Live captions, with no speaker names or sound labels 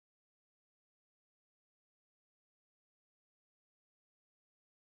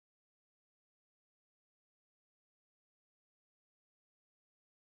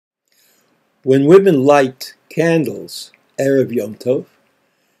When women light candles, Erev Yom Tov,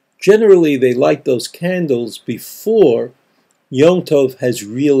 generally they light those candles before Yom Tov has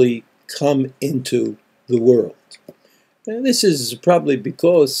really come into the world. And this is probably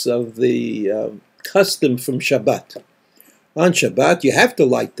because of the custom from Shabbat. On Shabbat, you have to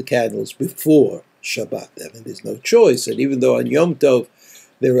light the candles before Shabbat. I mean, there's no choice. And even though on Yom Tov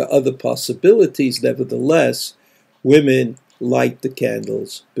there are other possibilities, nevertheless, women light the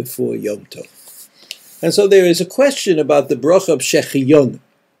candles before Yom Tov. And so there is a question about the bracha of Shehecheyanu.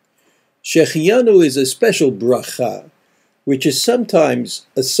 Shehecheyanu is a special bracha, which is sometimes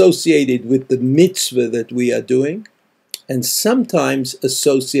associated with the mitzvah that we are doing, and sometimes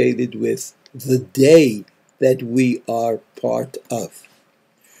associated with the day that we are part of.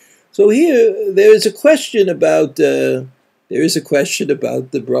 So here there is a question about the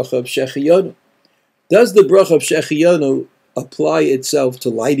bracha of Shehecheyanu. Does the bracha of Shehecheyanu apply itself to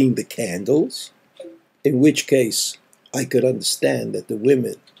lighting the candles? In which case, I could understand that the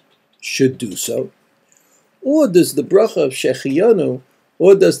women should do so. Or does the bracha of Shehecheyanu,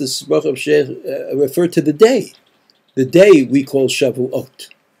 or does the bracha of Shehecheyanu refer to the day? The day we call Shavuot.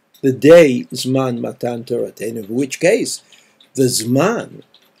 The day Zman Matan Torah, in which case the Zman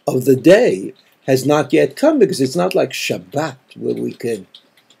of the day has not yet come, because it's not like Shabbat where we can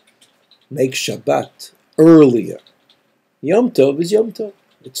make Shabbat earlier. Yom Tov is Yom Tov.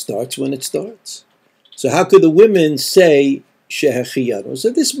 It starts when it starts. So how could the women say Shehecheyanu?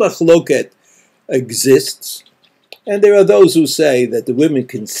 So this machloket exists, and there are those who say that the women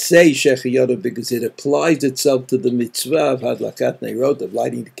can say Shehecheyanu because it applies itself to the mitzvah of Hadlakat Neirot, of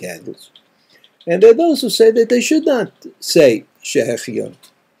lighting the candles. And there are those who say that they should not say Shehecheyanu.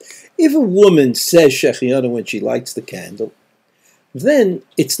 If a woman says Shehecheyanu when she lights the candle, then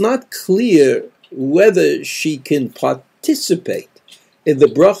it's not clear whether she can participate in the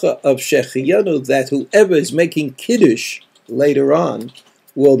bracha of Shehecheyanu that whoever is making Kiddush later on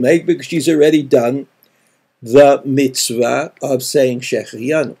will make, because she's already done the mitzvah of saying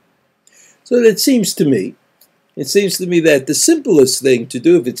Shehecheyanu. So it seems to me that the simplest thing to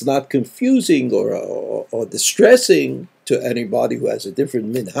do, if it's not confusing or distressing to anybody who has a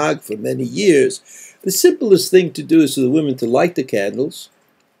different minhag for many years, the simplest thing to do is for the women to light the candles,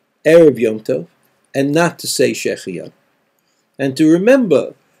 Erev Yom Tov, and not to say Shehecheyanu. And to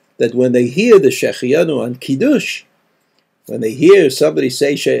remember that when they hear the Shehecheyanu on Kiddush, when they hear somebody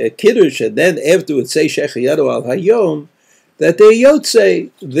say Kiddush and then afterwards say Shehecheyanu al Hayom, that they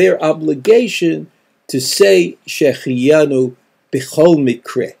yotze their obligation to say Shehecheyanu b'chol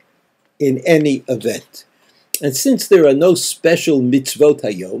mikre, in any event. And since there are no special mitzvot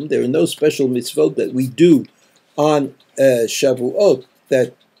Hayom, there are no special mitzvot that we do on Shavuot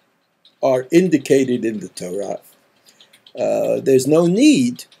that are indicated in the Torah, there's no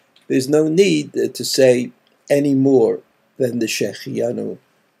need to say any more than the Shehecheyanu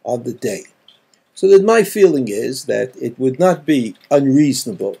on the day. So that my feeling is that it would not be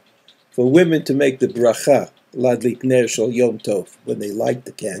unreasonable for women to make the bracha Ladlik Ner Shel Yom Tov when they light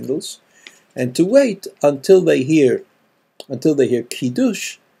the candles, and to wait until they hear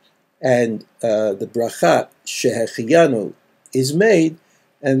Kiddush and the bracha Shehecheyanu is made,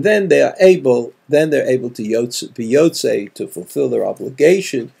 and then they're able to be yotze to fulfill their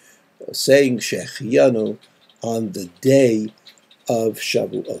obligation of saying Shehecheyanu on the day of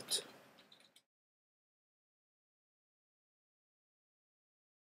Shavuot.